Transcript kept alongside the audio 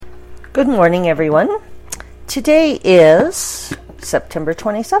Good morning, everyone. Today is September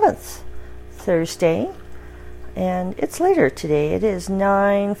 27th, Thursday, and it's later today. It is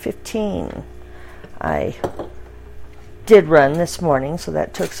 9:15. I did run this morning, so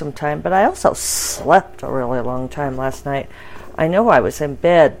that took some time, but I also slept a really long time last night. I know I was in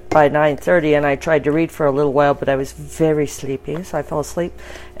bed by 9:30, and I tried to read for a little while, but I was very sleepy, so I fell asleep,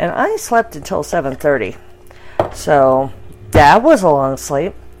 and I slept until 7:30. So that was a long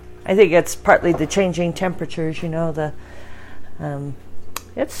sleep. I think it's partly the changing temperatures,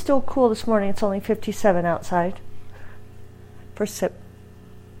 it's still cool this morning. It's only 57 outside. First sip.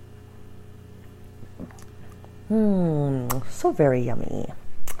 So very yummy.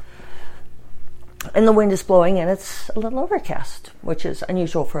 And the wind is blowing and it's a little overcast, which is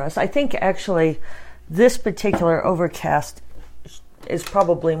unusual for us. I think actually this particular overcast is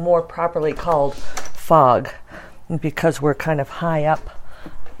probably more properly called fog because we're kind of high up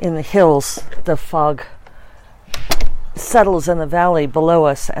in the hills. The fog settles in the valley below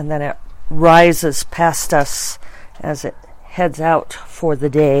us and then it rises past us as it heads out for the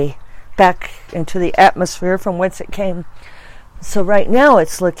day back into the atmosphere from whence it came. So right now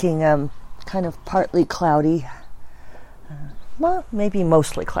it's looking kind of partly cloudy. Well, maybe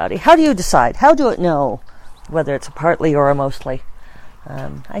mostly cloudy. How do you decide? How do it know whether it's a partly or a mostly?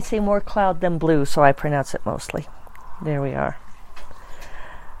 I say more cloud than blue, so I pronounce it mostly. There we are.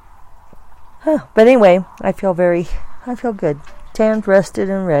 But anyway, I feel good. Tanned, rested,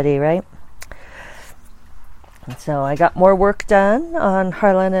 and ready, right? And so I got more work done on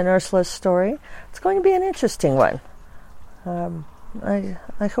Harlan and Ursula's story. It's going to be an interesting one. I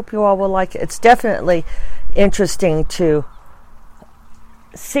hope you all will like it. It's definitely interesting to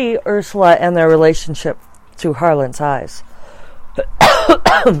see Ursula and their relationship through Harlan's eyes.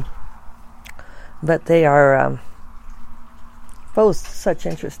 But they are both such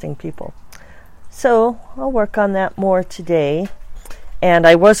interesting people. So I'll work on that more today. And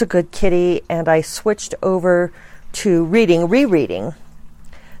I was a good kitty, and I switched over to rereading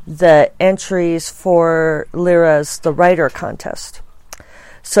the entries for Lyra's The Writer Contest.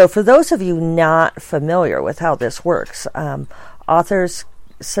 So for those of you not familiar with how this works, authors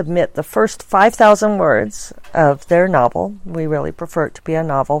submit the first 5,000 words of their novel. We really prefer it to be a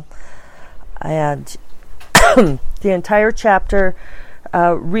novel. And the entire chapter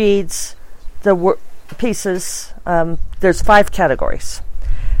reads the pieces. There's 5 categories.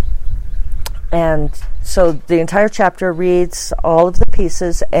 And so the entire chapter reads all of the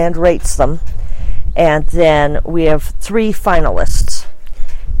pieces and rates them. And then we have 3 finalists.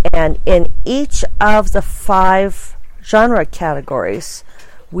 And in each of the 5 genre categories,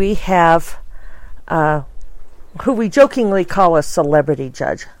 we have who we jokingly call a celebrity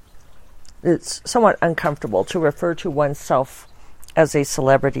judge. It's somewhat uncomfortable to refer to oneself as a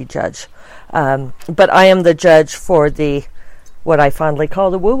celebrity judge. But I am the judge for what I fondly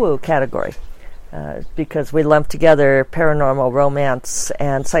call the woo-woo category, because we lump together paranormal romance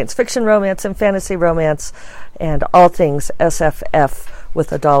and science fiction romance and fantasy romance and all things SFF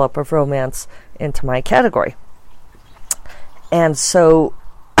with a dollop of romance into my category. And so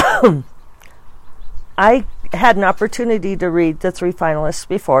I had an opportunity to read the 3 finalists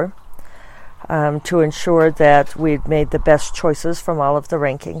before, to ensure that we'd made the best choices from all of the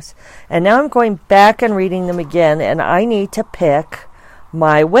rankings. And now I'm going back and reading them again, and I need to pick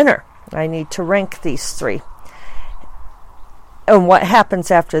my winner. I need to rank these 3. And what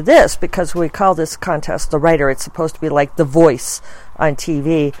happens after this, because we call this contest The Writer, it's supposed to be like The Voice on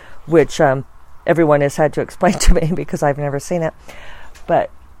TV, which everyone has had to explain to me because I've never seen it. But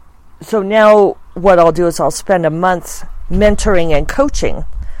so now what I'll do is I'll spend a month mentoring and coaching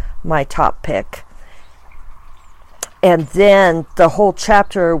my top pick. And then the whole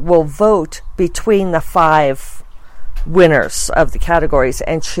chapter will vote between the 5 winners of the categories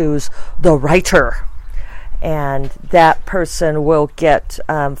and choose the writer. And that person will get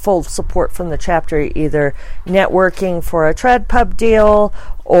full support from the chapter, either networking for a trad pub deal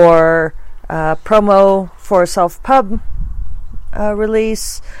or promo for a self-pub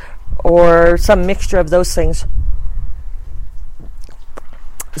release, or some mixture of those things.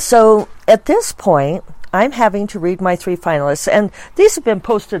 So at this point, I'm having to read my 3 finalists, and these have been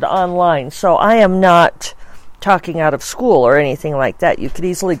posted online, so I am not talking out of school or anything like that. You could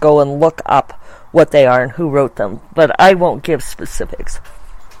easily go and look up what they are and who wrote them, but I won't give specifics.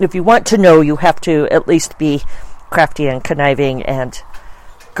 If you want to know, you have to at least be crafty and conniving and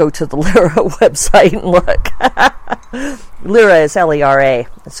go to the Lyra website and look. Lyra is Lera,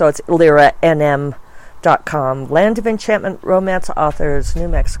 so it's LyraNM.com. Land of Enchantment Romance Authors,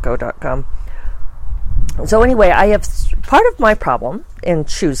 NewMexico.com. So anyway, I have part of my problem in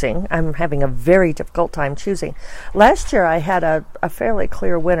choosing. I'm having a very difficult time choosing. Last year I had a fairly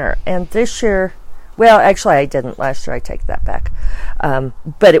clear winner, and this year, well, actually I didn't last year. I take that back.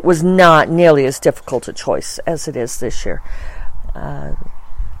 But it was not nearly as difficult a choice as it is this year.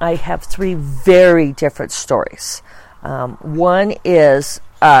 I have 3 very different stories. One is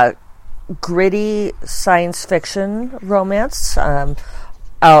gritty science fiction romance,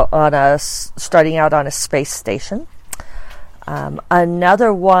 starting out on a space station.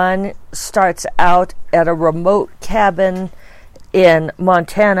 Another one starts out at a remote cabin in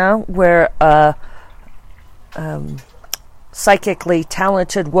Montana where a psychically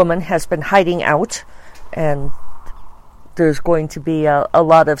talented woman has been hiding out, and there's going to be a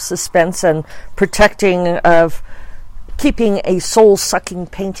lot of suspense and protecting of keeping a soul-sucking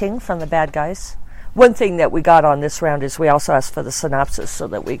painting from the bad guys. One thing that we got on this round is we also asked for the synopsis so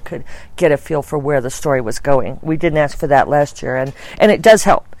that we could get a feel for where the story was going. We didn't ask for that last year, and it does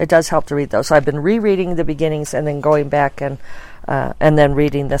help. It does help to read those. So I've been rereading the beginnings and then going back and then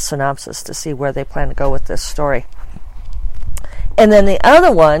reading the synopsis to see where they plan to go with this story. And then the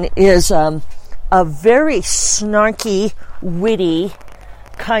other one is a very snarky, witty,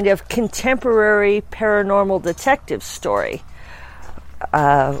 kind of contemporary paranormal detective story.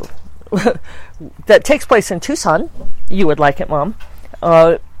 That takes place in Tucson. You would like it, Mom.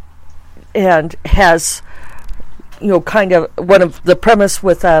 And has, kind of one of the premise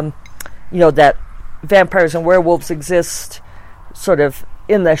with, that vampires and werewolves exist sort of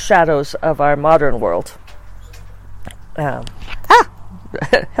in the shadows of our modern world. Hello,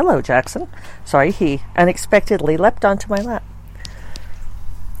 Jackson. Sorry, he unexpectedly leapt onto my lap.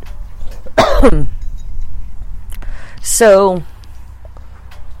 So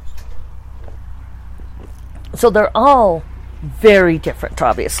they're all very different,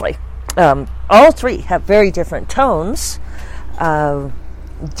 obviously. All 3 have very different tones,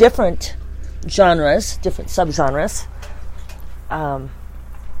 different genres, different subgenres,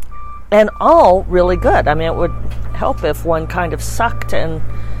 and all really good. I mean, it would help if one kind of sucked and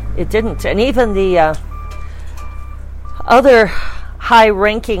it didn't. And even the other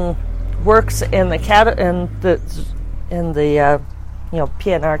high-ranking works in the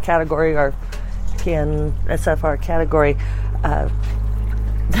PNR category or PNSFR category,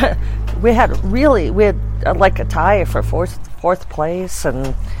 we had like a tie for fourth place,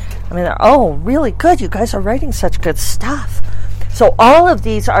 and I mean they're all really good. You guys are writing such good stuff. So all of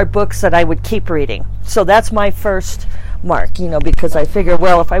these are books that I would keep reading. So that's my first mark, because I figure,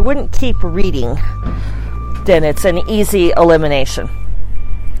 well, if I wouldn't keep reading, then it's an easy elimination.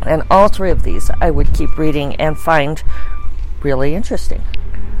 And all 3 of these I would keep reading and find really interesting.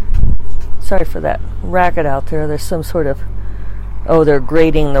 Sorry for that racket out there. There's some sort of... they're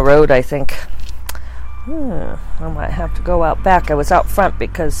grading the road, I think. I might have to go out back. I was out front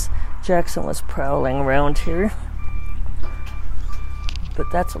because Jackson was prowling around here.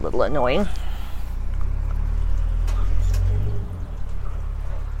 But that's a little annoying.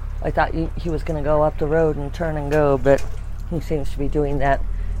 I thought he was going to go up the road and turn and go, but he seems to be doing that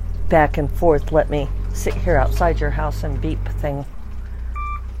back and forth, let me sit here outside your house and beep thing.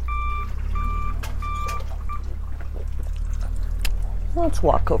 Let's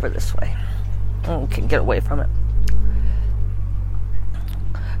walk over this way. We can get away from it.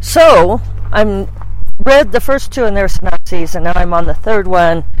 So, I'm read the first 2 in their synopses, and now I'm on the 3rd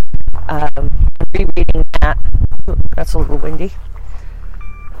one. Rereading that. Ooh, that's a little windy.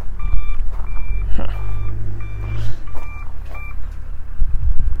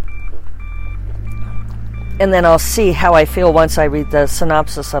 And then I'll see how I feel once I read the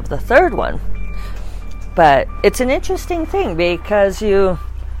synopsis of the 3rd one. But it's an interesting thing because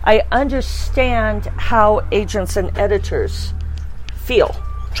I understand how agents and editors feel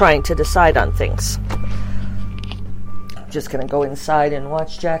trying to decide on things. I'm just going to go inside and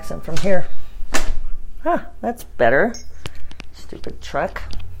watch Jackson from here. That's better. Stupid truck.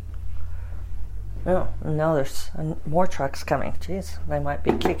 Oh, no, there's more trucks coming. Jeez, they might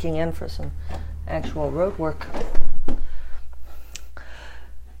be kicking in for some actual road work.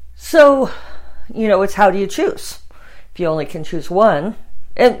 So, it's how do you choose? If you only can choose one.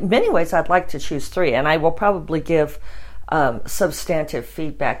 In many ways, I'd like to choose 3, and I will probably give substantive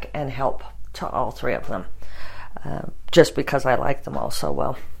feedback and help to all 3 of them, just because I like them all so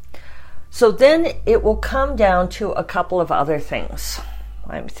well. So then it will come down to a couple of other things,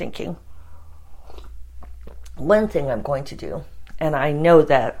 I'm thinking. One thing I'm going to do, and I know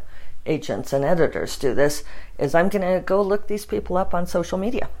that agents and editors do this, is I'm going to go look these people up on social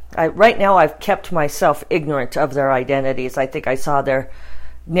media. Right now I've kept myself ignorant of their identities. I think I saw their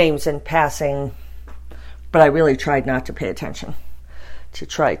names in passing But I really tried not to pay attention, to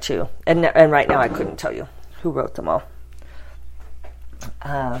try to. And right now I couldn't tell you who wrote them all.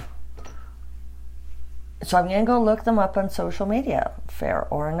 So I'm going to go look them up on social media, fair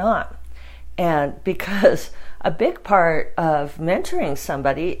or not. And because a big part of mentoring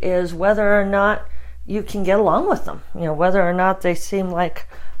somebody is whether or not you can get along with them, whether or not they seem like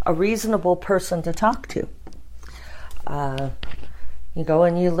a reasonable person to talk to. You go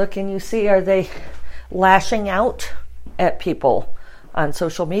and you look and you see, are they lashing out at people on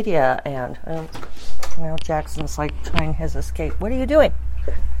social media? And now Jackson's like trying his escape. What are you doing?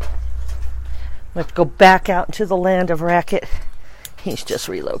 We have to go back out into the land of racket. He's just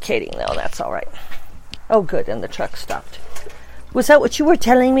relocating though, that's all right. Oh good, and the truck stopped. Was that what you were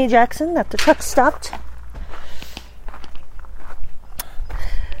telling me, Jackson, that the truck stopped?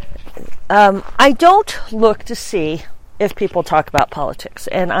 I don't look to see if people talk about politics.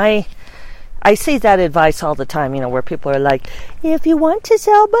 And I see that advice all the time, where people are like, if you want to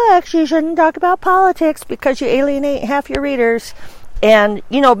sell books, you shouldn't talk about politics because you alienate half your readers. And,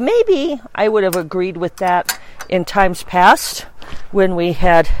 maybe I would have agreed with that in times past when we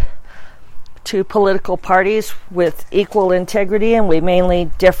had two political parties with equal integrity and we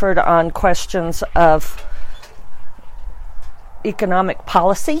mainly differed on questions of economic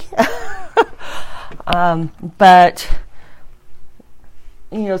policy. But,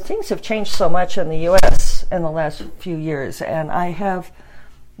 things have changed so much in the U.S. in the last few years. And I have,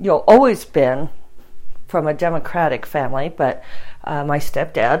 always been from a Democratic family, but my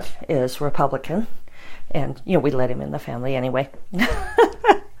stepdad is Republican. And, we let him in the family anyway.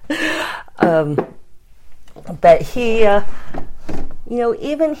 But he,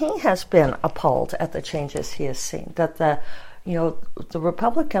 even he has been appalled at the changes he has seen. That the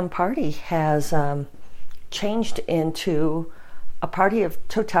Republican Party has changed into a party of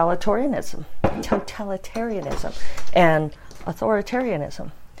totalitarianism and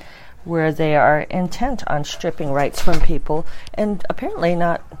authoritarianism, where they are intent on stripping rights from people and apparently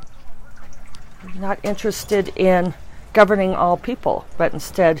not interested in governing all people, but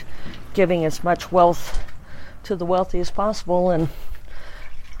instead giving as much wealth to the wealthy as possible. And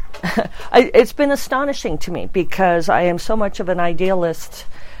it's been astonishing to me because I am so much of an idealist,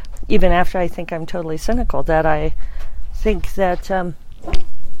 even after I think I'm totally cynical, that I think that,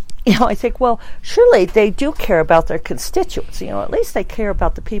 I think, well, surely they do care about their constituents. At least they care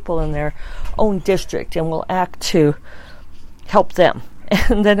about the people in their own district and will act to help them.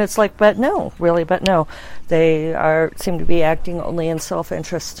 And then it's like, but no, they seem to be acting only in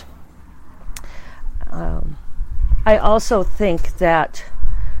self-interest. I also think that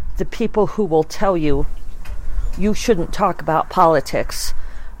the people who will tell you you shouldn't talk about politics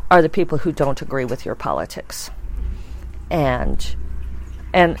are the people who don't agree with your politics. And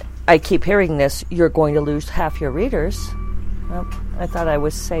I keep hearing this, you're going to lose half your readers. Well, I thought I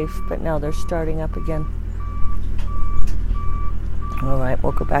was safe, but now they're starting up again. All right,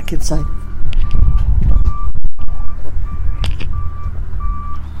 we'll go back inside.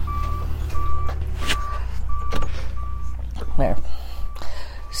 There.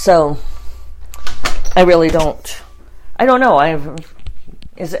 So, I really don't. I don't know.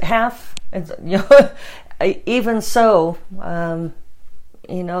 Is it half? Even so,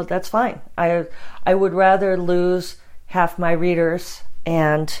 that's fine. I would rather lose half my readers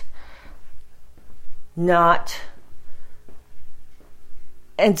and not,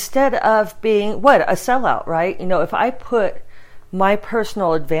 instead of being, a sellout, right? If I put my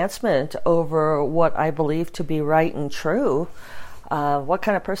personal advancement over what I believe to be right and true, what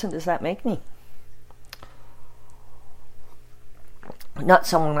kind of person does that make me? Not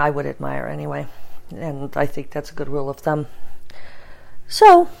someone I would admire anyway. And I think that's a good rule of thumb.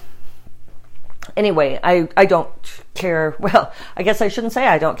 So, anyway, I don't care. Well, I guess I shouldn't say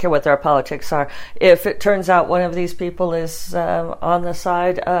I don't care what their politics are. If it turns out one of these people is on the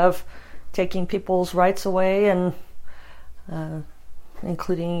side of taking people's rights away and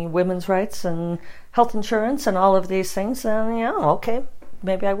including women's rights and health insurance and all of these things, then, okay,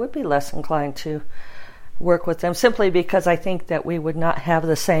 maybe I would be less inclined to work with them, simply because I think that we would not have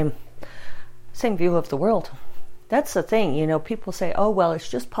the same view of the world. That's the thing, people say, oh, well, it's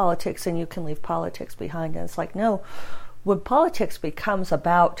just politics and you can leave politics behind. And it's like, no, when politics becomes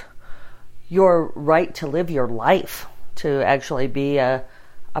about your right to live your life, to actually be a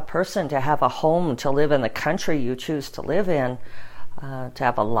person, to have a home, to live in the country you choose to live in, to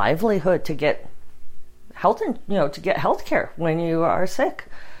have a livelihood, to get health care when you are sick.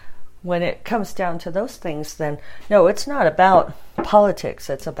 When it comes down to those things, then no, it's not about politics,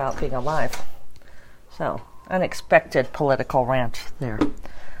 it's about being alive. So, unexpected political rant there.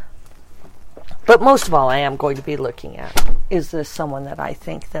 But most of all, I am going to be looking at, is this someone that I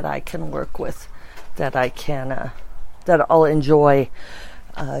think that I can work with, that I can, that I'll enjoy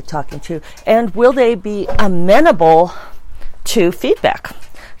talking to, and will they be amenable to feedback?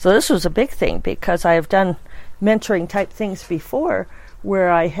 So this was a big thing, because I have done mentoring type things before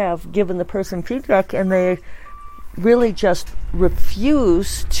where I have given the person feedback and they really just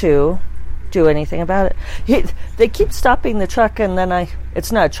refuse to do anything about it. They keep stopping the truck, and then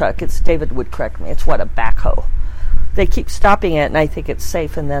it's not a truck, David would correct me, it's a backhoe. They keep stopping it and I think it's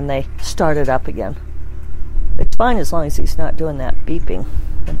safe, and then they start it up again. It's fine as long as he's not doing that beeping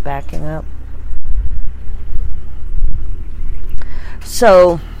and backing up.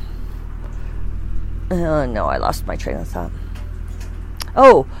 So, no, I lost my train of thought.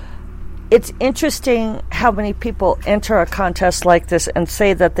 Oh, it's interesting how many people enter a contest like this and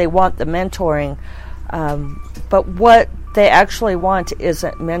say that they want the mentoring, but what they actually want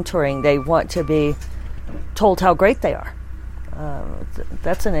isn't mentoring. They want to be told how great they are.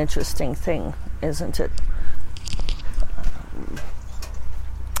 That's an interesting thing, isn't it?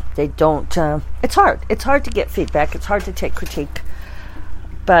 They don't, it's hard. It's hard to get feedback. It's hard to take critique.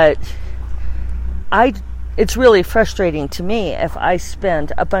 But it's really frustrating to me if I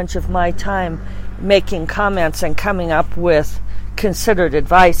spend a bunch of my time making comments and coming up with considered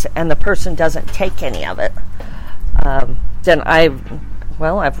advice and the person doesn't take any of it. Then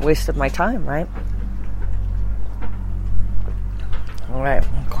I've wasted my time, right? All right,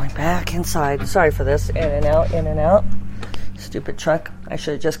 I'm going back inside. Sorry for this. In and out. Stupid truck. I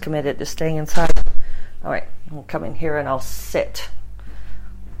should have just committed to staying inside. All right, I'll come in here and I'll sit.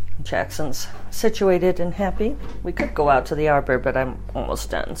 Jackson's situated and happy. We could go out to the arbor, but I'm almost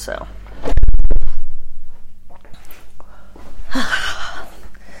done, so.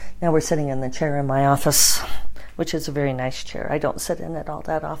 Now we're sitting in the chair in my office, which is a very nice chair. I don't sit in it all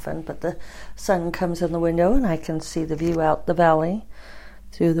that often, but the sun comes in the window and I can see the view out the valley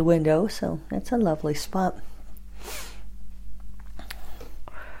through the window, so it's a lovely spot.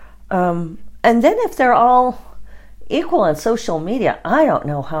 And then if they're all equal on social media, I don't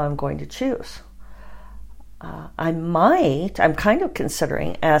know how I'm going to choose. I'm kind of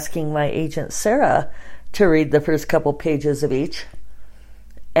considering asking my agent Sarah to read the first couple pages of each,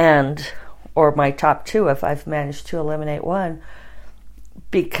 or my top two if I've managed to eliminate one,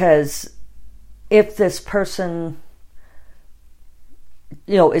 because if this person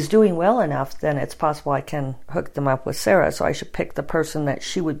is doing well enough, then it's possible I can hook them up with Sarah. So I should pick the person that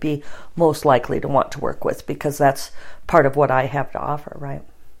she would be most likely to want to work with, because that's part of what I have to offer, right?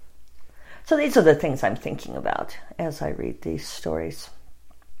 So these are the things I'm thinking about as I read these stories.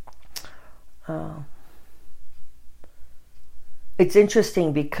 It's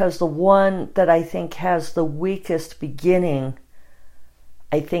interesting because the one that I think has the weakest beginning,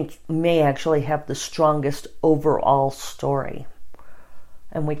 I think may actually have the strongest overall story.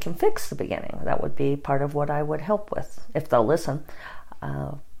 And we can fix the beginning. That would be part of what I would help with, if they'll listen.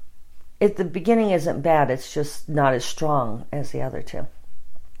 If the beginning isn't bad, it's just not as strong as the other two.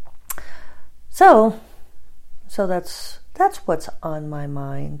 So that's what's on my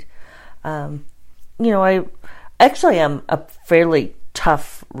mind. I actually am a fairly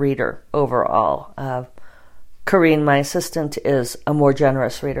tough reader overall. Corrine, my assistant, is a more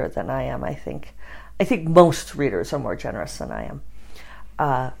generous reader than I am, I think. I think most readers are more generous than I am.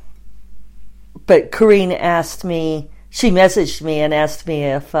 But Corrine she messaged me and asked me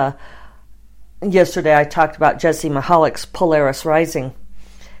if, yesterday I talked about Jesse Mahalick's Polaris Rising,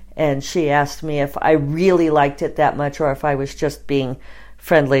 and she asked me if I really liked it that much or if I was just being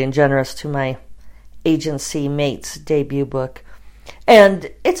friendly and generous to my agency mate's debut book.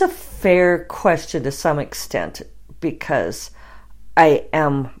 And it's a fair question to some extent, because I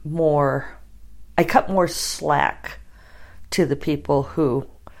cut more slack to the people who,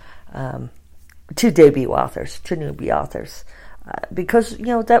 to debut authors, to newbie authors, because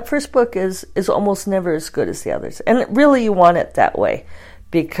that first book is almost never as good as the others, and really you want it that way,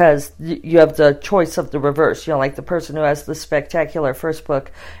 because you have the choice of the reverse. Like the person who has the spectacular first book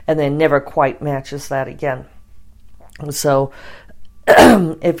and then never quite matches that again. So,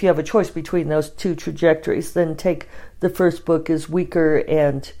 if you have a choice between those two trajectories, then take the first book is weaker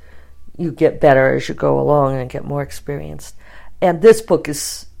and you get better as you go along and get more experienced. And this book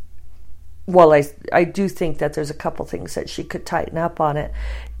is, while I do think that there's a couple things that she could tighten up on it,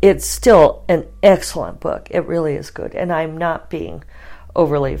 it's still an excellent book. It really is good. And I'm not being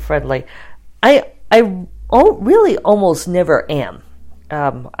overly friendly. I really almost never am.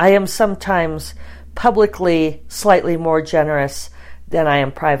 I am sometimes publicly slightly more generous than I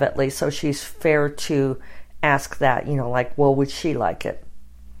am privately, so she's fair to ask that, like, well, would she like it?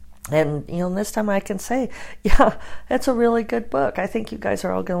 And, this time I can say, yeah, it's a really good book. I think you guys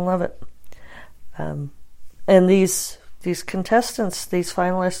are all going to love it. And these contestants, these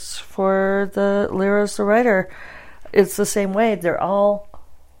finalists for the Lyra's the Writer, it's the same way. They're all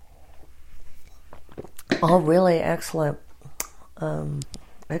really excellent,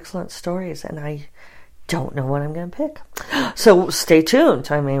 excellent stories. And I don't know what I'm going to pick. So stay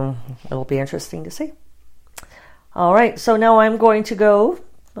tuned. I mean, it'll be interesting to see. All right. So now I'm going to go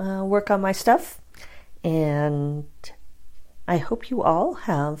work on my stuff. And I hope you all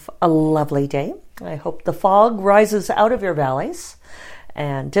have a lovely day. I hope the fog rises out of your valleys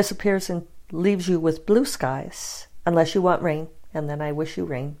and disappears and leaves you with blue skies, unless you want rain, and then I wish you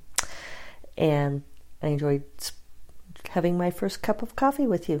rain. And I enjoyed having my first cup of coffee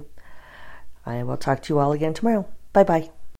with you. I will talk to you all again tomorrow. Bye-bye.